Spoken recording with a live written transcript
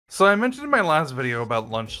So I mentioned in my last video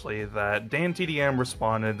about Lunchly that Dan TDM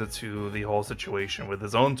responded to the whole situation with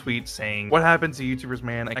his own tweet saying, "What happened to YouTubers,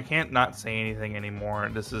 man? I can't not say anything anymore.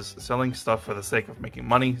 This is selling stuff for the sake of making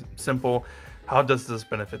money. Simple. How does this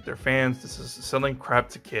benefit their fans? This is selling crap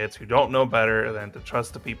to kids who don't know better than to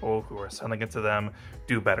trust the people who are selling it to them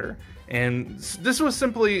do better." And this was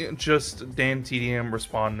simply just Dan TDM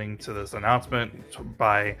responding to this announcement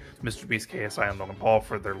by mrbeast, KSI, and Logan Paul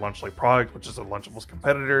for their Lunchly product, which is a Lunchables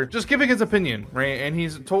competitor, just giving his opinion, right? And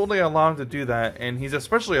he's totally allowed to do that, and he's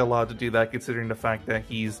especially allowed to do that considering the fact that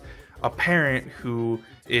he's a parent who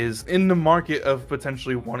is in the market of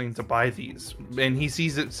potentially wanting to buy these, and he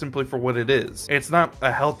sees it simply for what it is. It's not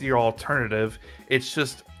a healthier alternative, it's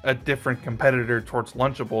just a different competitor towards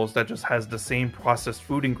Lunchables that just has the same processed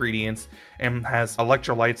food ingredients and has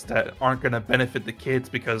electrolytes that aren't going to benefit the kids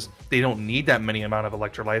because they don't need that many amount of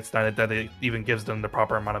electrolytes, that it even gives them the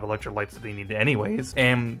proper amount of electrolytes that they need anyways.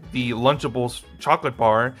 And the Lunchables chocolate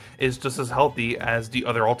bar is just as healthy as the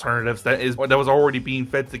other alternatives that was already being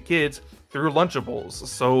fed to kids through Lunchables.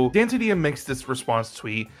 So Dan TDM makes this response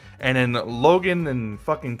tweet, and then Logan and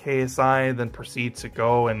fucking KSI then proceed to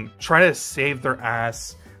go and try to save their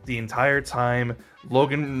ass the entire time.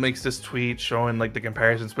 Logan makes this tweet showing like the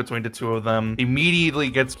comparisons between the two of them, immediately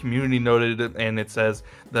gets community noted, and it says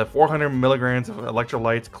the 400 milligrams of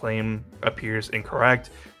electrolytes claim appears incorrect.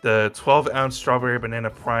 The 12-ounce strawberry banana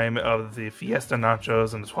prime of the Fiesta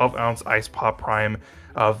nachos and the 12-ounce ice pop prime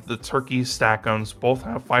of the turkey stackums both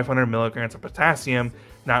have 500 milligrams of potassium,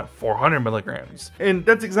 not 400 milligrams. And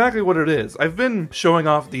that's exactly what it is. I've been showing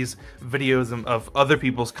off these videos of other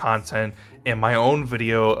people's content in my own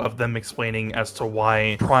video of them explaining as to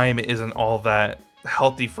why Prime isn't all that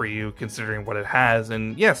healthy for you considering what it has.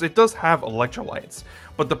 And yes, it does have electrolytes,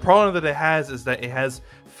 but the problem that it has is that it has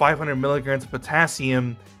 500 milligrams of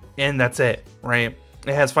potassium and that's it, right?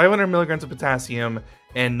 It has 500 milligrams of potassium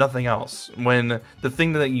and nothing else, when the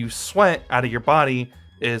thing that you sweat out of your body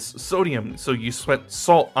is sodium. So you sweat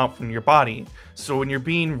salt out from your body. So when you're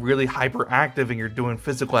being really hyperactive and you're doing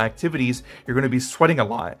physical activities, you're going to be sweating a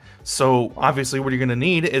lot. So obviously what you're going to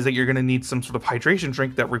need is that you're going to need some sort of hydration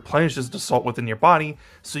drink that replenishes the salt within your body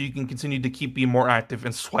so you can continue to keep being more active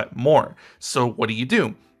and sweat more. So what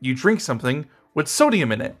do? You drink something with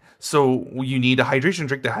sodium in it. So you need a hydration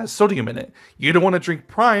drink that has sodium in it. You don't want to drink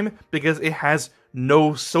Prime because it has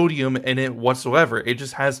no sodium in it whatsoever. It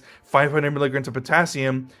just has 500 milligrams of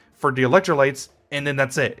potassium for the electrolytes, and then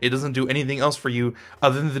that's it. It doesn't do anything else for you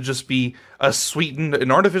other than to just be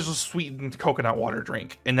an artificial sweetened coconut water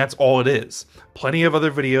drink, and that's all it is. Plenty of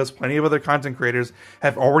other videos, plenty of other content creators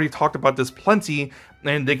have already talked about this plenty,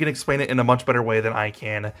 and they can explain it in a much better way than I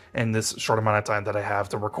can in this short amount of time that I have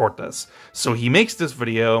to record this. So he makes this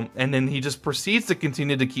video, and then he just proceeds to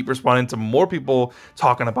continue to keep responding to more people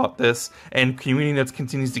talking about this, and community notes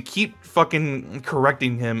continues to keep fucking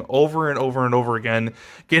correcting him over and over and over again,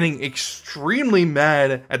 getting extremely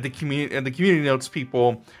mad at the community notes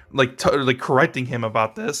people like correcting him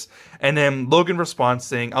about this. And then Logan responds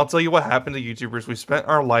saying, "I'll tell you what happened to YouTubers. We spent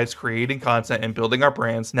our lives creating content and building our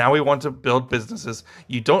brands. Now we want to build businesses.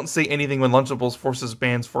 You don't say anything when Lunchables forces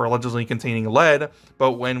bans for allegedly containing lead,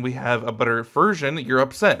 but when we have a better version, you're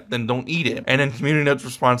upset. Then don't eat it." And then community notes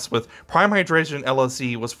response with, "Prime Hydration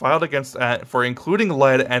LLC was filed against for including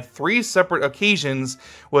lead at 3 separate occasions,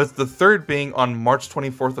 with the third being on March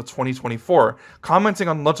 24th of 2024. Commenting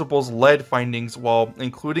on Lunchables lead findings while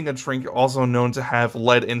including a drink also known to have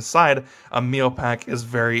lead inside a meal pack is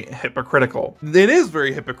very hypocritical." It is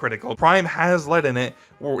very hypocritical. Prime has lead in it.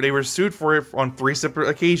 They were sued for it on 3 separate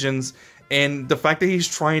occasions, and the fact that he's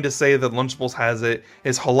trying to say that Lunchables has it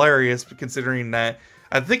is hilarious, considering that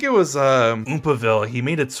I think it was Oompaville. He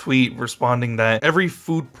made a tweet responding that every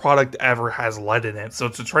food product ever has lead in it. So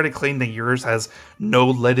to try to claim that yours has no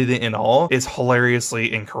lead in it at all is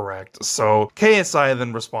hilariously incorrect. So KSI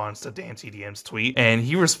then responds to Dan TDM's tweet, and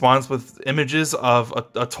he responds with images of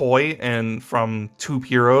a toy and from two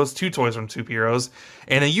toys from Two Heroes,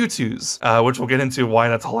 and a U2's, which we'll get into why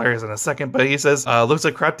that's hilarious in a second. But he says, "Looks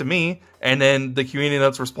like crap to me." And then the community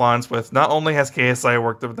notes responds with, "Not only has KSI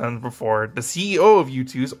worked with them before, the CEO of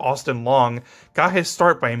U2's, Austin Long, got his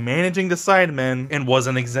start by managing the Sidemen and was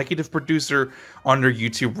an executive producer on their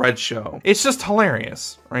YouTube Red show." It's just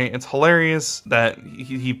hilarious, right? It's hilarious that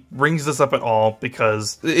he brings this up at all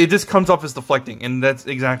because it just comes off as deflecting, and that's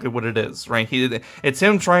exactly what it is, right? It's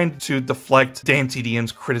him trying to deflect Dan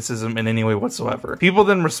TDM's criticism in any way whatsoever. People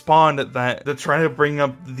then respond that they're trying to bring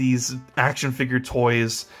up these action figure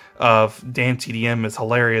toys of Dan TDM is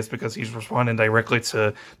hilarious because he's responding directly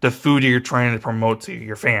to the food you're trying to promote to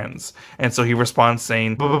your fans. And so he responds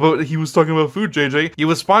saying, but he was talking about food, JJ. He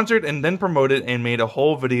was sponsored and then promoted and made a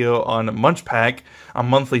whole video on Munch Pack, a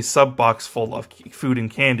monthly sub box full of food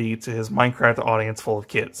and candy to his Minecraft audience full of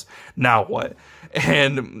kids. Now what?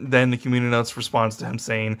 And then the community notes responds to him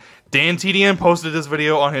saying, Dan TDM posted this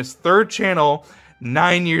video on his 3rd channel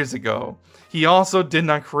 9 years ago. He also did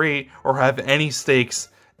not create or have any stakes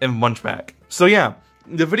in Munch Pack. So yeah,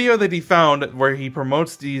 the video that he found where he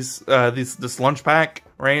promotes this lunch pack,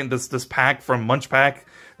 right? This pack from Munch Pack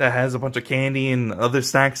that has a bunch of candy and other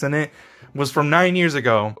snacks in it was from 9 years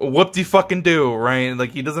ago. Whoop-de-fucking-do, right?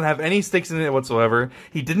 Like, he doesn't have any stakes in it whatsoever.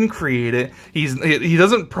 He didn't create it. He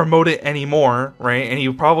doesn't promote it anymore, right? And he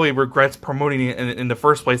probably regrets promoting it in the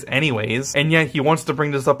first place anyways. And yet he wants to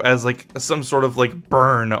bring this up as, like, some sort of, like,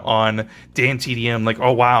 burn on Dan TDM. Like,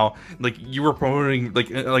 oh, wow. Like, you were promoting, like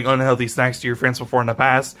unhealthy snacks to your fans before in the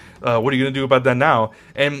past. What are you gonna do about that now?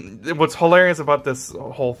 And what's hilarious about this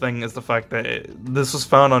whole thing is the fact that this was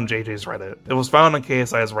found on JJ's Reddit. It was found on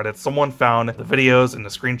KSI's Reddit. Someone found the videos and the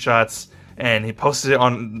screenshots and he posted it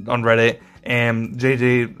on Reddit, and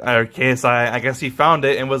JJ or KSI, I guess he found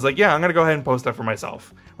it and was like, yeah, I'm gonna go ahead and post that for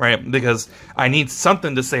myself, right? Because I need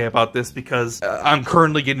something to say about this, because I'm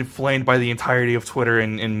currently getting flamed by the entirety of Twitter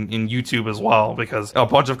and YouTube as well, because a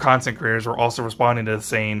bunch of content creators were also responding to this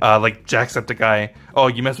saying, like Jacksepticeye, oh,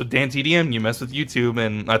 you mess with Dan TDM, you mess with YouTube,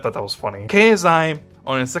 and I thought that was funny. KSI,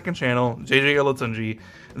 on his 2nd channel, JJ Olatunji,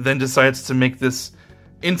 then decides to make this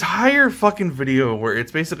entire fucking video where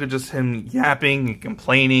it's basically just him yapping and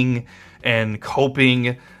complaining and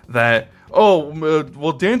coping that, oh,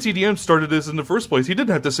 well, Dan TDM started this in the first place. He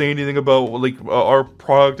didn't have to say anything about, like, our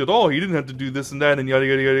product at all. He didn't have to do this and that and yada,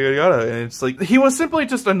 yada, yada, yada, yada. And it's like, he was simply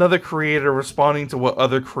just another creator responding to what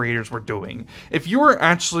other creators were doing. If you were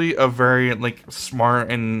actually a very, like, smart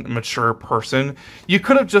and mature person, you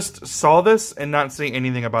could have just saw this and not say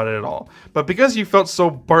anything about it at all. But because you felt so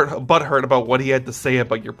butthurt about what he had to say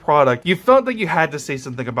about your product, you felt that you had to say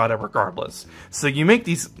something about it regardless. So you make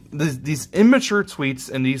these immature tweets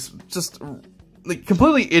and these just, like,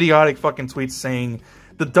 completely idiotic fucking tweets saying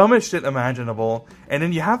the dumbest shit imaginable, and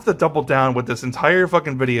then you have to double down with this entire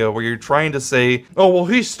fucking video where you're trying to say, oh, well,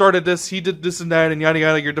 he started this, he did this and that, and yada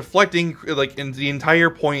yada. You're deflecting, like, in the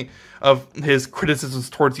entire point of his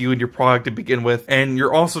criticisms towards you and your product to begin with, and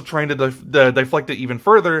you're also trying to deflect it even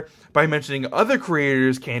further by mentioning other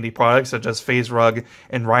creators' candy products such as FaZe Rug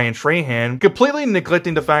and Ryan Trahan, completely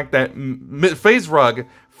neglecting the fact that FaZe Rug,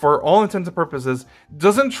 for all intents and purposes,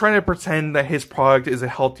 doesn't try to pretend that his product is a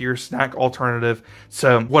healthier snack alternative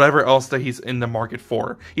to whatever else that he's in the market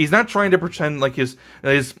for. He's not trying to pretend like his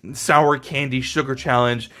sour candy sugar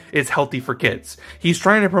challenge is healthy for kids. He's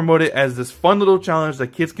trying to promote it as this fun little challenge that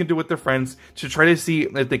kids can do with their friends to try to see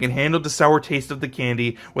if they can handle the sour taste of the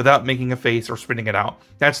candy without making a face or spitting it out.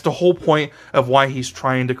 That's the whole point of why he's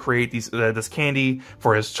trying to create this candy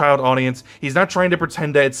for his child audience. He's not trying to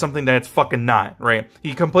pretend that it's something that it's fucking not, right?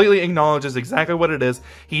 He completely acknowledges exactly what it is.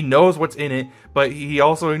 He knows what's in it, but he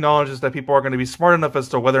also acknowledges that people are going to be smart enough as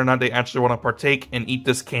to whether or not they actually want to partake and eat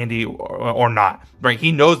this candy or not, right?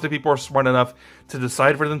 He knows that people are smart enough to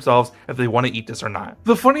decide for themselves if they want to eat this or not.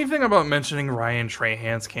 The funny thing about mentioning Ryan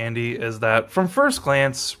Trahan's candy is that from first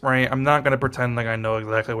glance, right, I'm not going to pretend like I know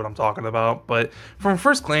exactly what I'm talking about, but from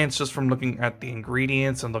first glance, just from looking at the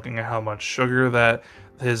ingredients and looking at how much sugar that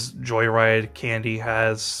his Joyride candy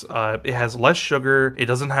has, it has less sugar, it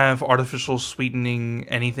doesn't have artificial sweetening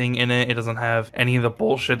anything in it, it doesn't have any of the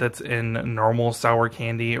bullshit that's in normal sour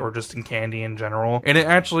candy or just in candy in general, and it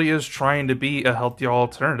actually is trying to be a healthy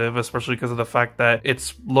alternative, especially because of the fact that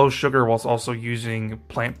it's low sugar whilst also using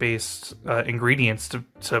plant-based ingredients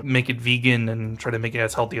to make it vegan and try to make it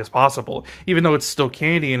as healthy as possible. Even though it's still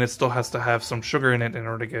candy and it still has to have some sugar in it in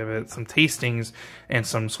order to give it some tastings and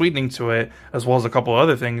some sweetening to it, as well as a couple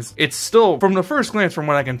other things, it's still, from the first glance, from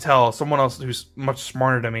what I can tell, someone else who's much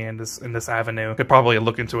smarter than me in this avenue could probably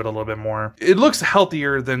look into it a little bit more. It looks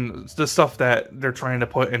healthier than the stuff that they're trying to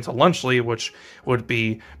put into Lunchly, which would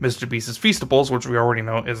be Mr. Beast's Feastables, which we already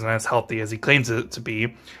know isn't as healthy as he claims it to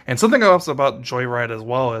be. And something else about Joyride as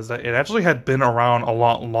well is that it actually had been around a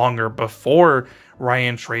lot longer before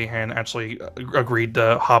Ryan Trahan actually agreed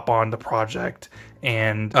to hop on the project.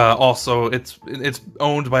 And also it's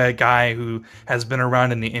owned by a guy who has been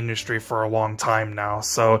around in the industry for a long time now.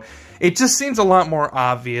 So it just seems a lot more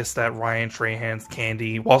obvious that Ryan Trahan's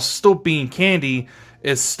candy, while still being candy,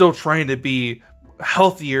 is still trying to be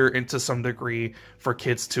healthier and to some degree for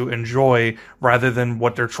kids to enjoy, rather than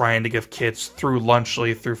what they're trying to give kids through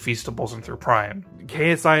Lunchly, through Feastables, and through Prime.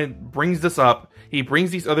 KSI brings this up. He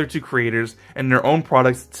brings these other two creators and their own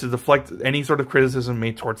products to deflect any sort of criticism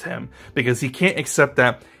made towards him, because he can't accept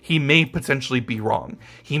that he may potentially be wrong.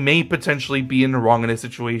 He may potentially be in the wrong in a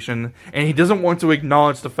situation, and he doesn't want to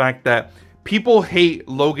acknowledge the fact that people hate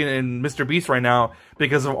Logan and MrBeast right now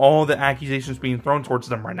because of all the accusations being thrown towards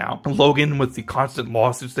them right now. Logan with the constant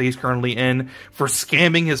lawsuits that he's currently in for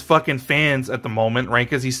scamming his fucking fans at the moment, right?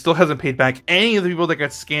 Because he still hasn't paid back any of the people that got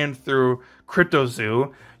scammed through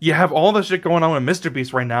CryptoZoo. You have all the shit going on with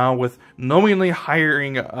MrBeast right now with knowingly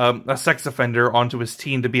hiring a sex offender onto his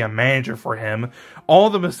team to be a manager for him. All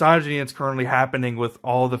the misogyny that's currently happening with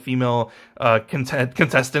all the female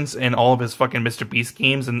contestants in all of his fucking MrBeast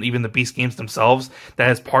games, and even the Beast games themselves, that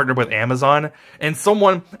has partnered with Amazon. And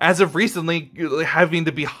someone, as of recently, having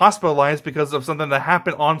to be hospitalized because of something that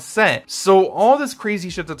happened on set. So all this crazy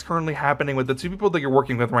shit that's currently happening with the two people that you're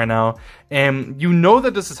working with right now, and you know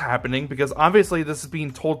that this is happening because obviously this is being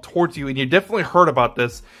told towards you, and you definitely heard about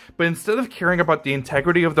this, but instead of caring about the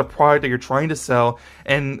integrity of the product that you're trying to sell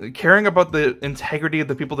and caring about the integrity of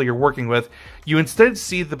the people that you're working with, you instead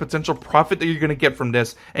see the potential profit that you're going to get from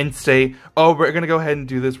this and say, oh, we're going to go ahead and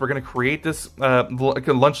do this, we're going to create this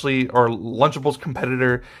Lunchly or Lunchables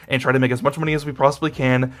competitor and try to make as much money as we possibly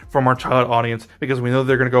can from our child audience, because we know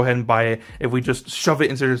they're going to go ahead and buy it if we just shove it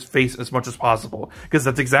into their face as much as possible, because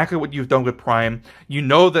that's exactly what you've done with Prime. You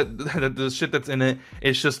know that the shit that's in it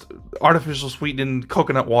is just artificial sweetened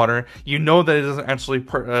coconut water. You know that it doesn't actually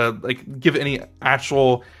give any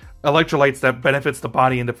actual electrolytes that benefits the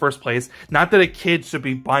body in the first place. Not that a kid should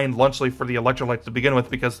be buying Lunchly for the electrolytes to begin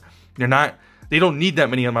with, because they don't need that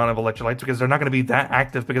many amount of electrolytes, because they're not going to be that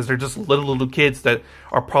active, because they're just little kids that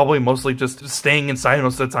are probably mostly just staying inside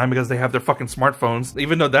most of the time because they have their fucking smartphones.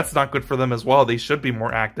 Even though that's not good for them as well, they should be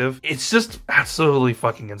more active. It's just absolutely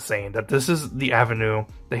fucking insane that this is the avenue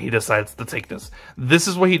that he decides to take this. This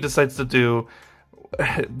is what he decides to do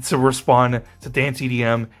to respond to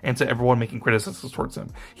DanTDM and to everyone making criticisms towards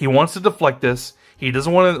him. He wants to deflect this. He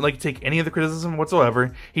doesn't want to take any of the criticism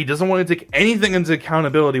whatsoever. He doesn't want to take anything into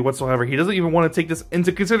accountability whatsoever. He doesn't even want to take this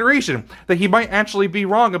into consideration, that he might actually be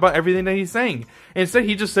wrong about everything that he's saying. Instead,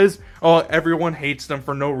 he just says, oh, everyone hates them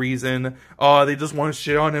for no reason. Oh, they just want to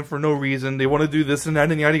shit on him for no reason. They want to do this and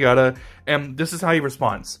that and yada yada. And this is how he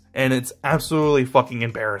responds. And it's absolutely fucking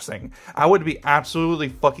embarrassing. I would be absolutely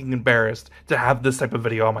fucking embarrassed to have this type of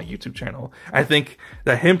video on my YouTube channel. I think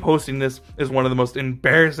that him posting this is one of the most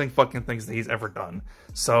embarrassing fucking things that he's ever done.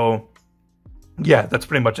 So, yeah, that's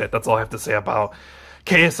pretty much it. That's all I have to say about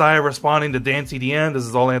KSI responding to DanTDM. This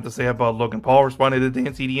is all I have to say about Logan Paul responding to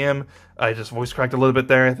DanTDM. I just voice cracked a little bit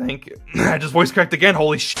there, I think. I just voice cracked again,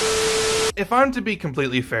 holy shit. If I'm to be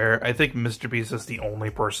completely fair, I think MrBeast is the only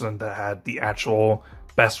person that had the actual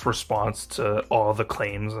best response to all the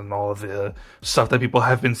claims and all of the stuff that people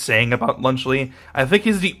have been saying about Lunchly. I think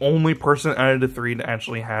he's the only person out of the three to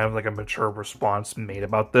actually have a mature response made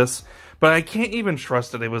about this. But I can't even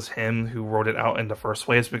trust that it was him who wrote it out in the first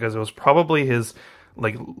place, because it was probably his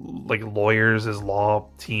lawyers, his law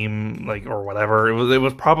team, or whatever. It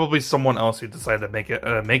was probably someone else who decided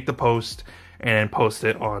to make the post and post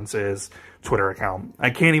it onto his Twitter account. I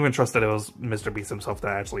can't even trust that it was MrBeast himself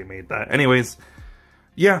that actually made that. Anyways,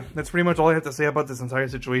 yeah, that's pretty much all I have to say about this entire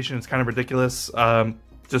situation. It's kind of ridiculous.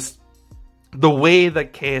 Just the way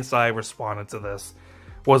that KSI responded to this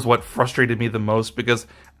was what frustrated me the most, because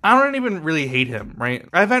I don't even really hate him, right?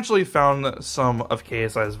 I've actually found some of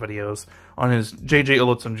KSI's videos on his JJ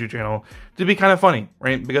Illutunju channel to be kind of funny,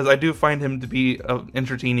 right? Because I do find him to be an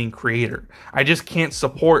entertaining creator. I just can't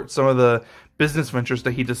support some of the business ventures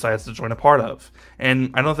that he decides to join a part of.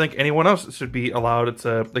 And I don't think anyone else should be allowed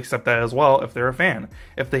to accept that as well if they're a fan.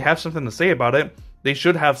 If they have something to say about it, they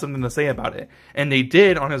should have something to say about it. And they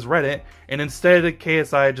did on his Reddit, and instead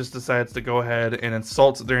KSI just decides to go ahead and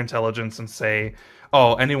insult their intelligence and say,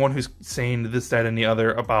 oh, anyone who's saying this, that, and the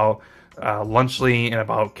other about Lunchly and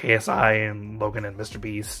about KSI and Logan and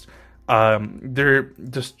MrBeast, they're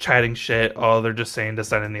just chatting shit. Oh, they're just saying this,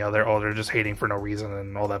 that, and the other. Oh, they're just hating for no reason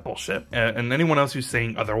and all that bullshit. And anyone else who's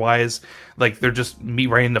saying otherwise, they're just me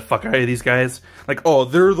writing the fuck out of these guys. Oh,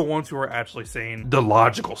 they're the ones who are actually saying the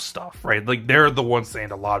logical stuff, right? They're the ones saying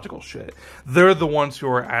the logical shit. They're the ones who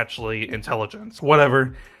are actually intelligent.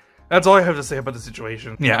 Whatever. That's all I have to say about the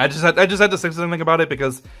situation. Yeah, I just had to say something about it,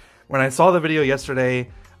 because when I saw the video yesterday,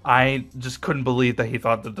 I just couldn't believe that he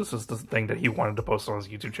thought that this was the thing that he wanted to post on his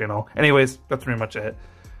YouTube channel. Anyways, that's pretty much it.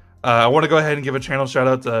 I want to go ahead and give a channel shout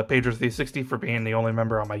out to Pedro360 for being the only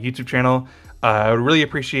member on my YouTube channel. I would really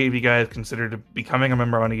appreciate if you guys considered becoming a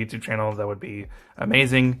member on a YouTube channel. That would be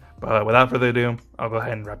amazing. But without further ado, I'll go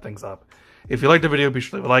ahead and wrap things up. If you liked the video, be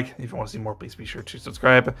sure to leave a like. If you want to see more, please be sure to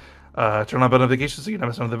subscribe. Turn on bell notifications so you never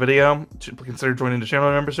miss another video. Consider joining the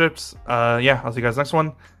channel memberships. Yeah, I'll see you guys next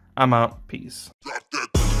one. I'm out. Peace.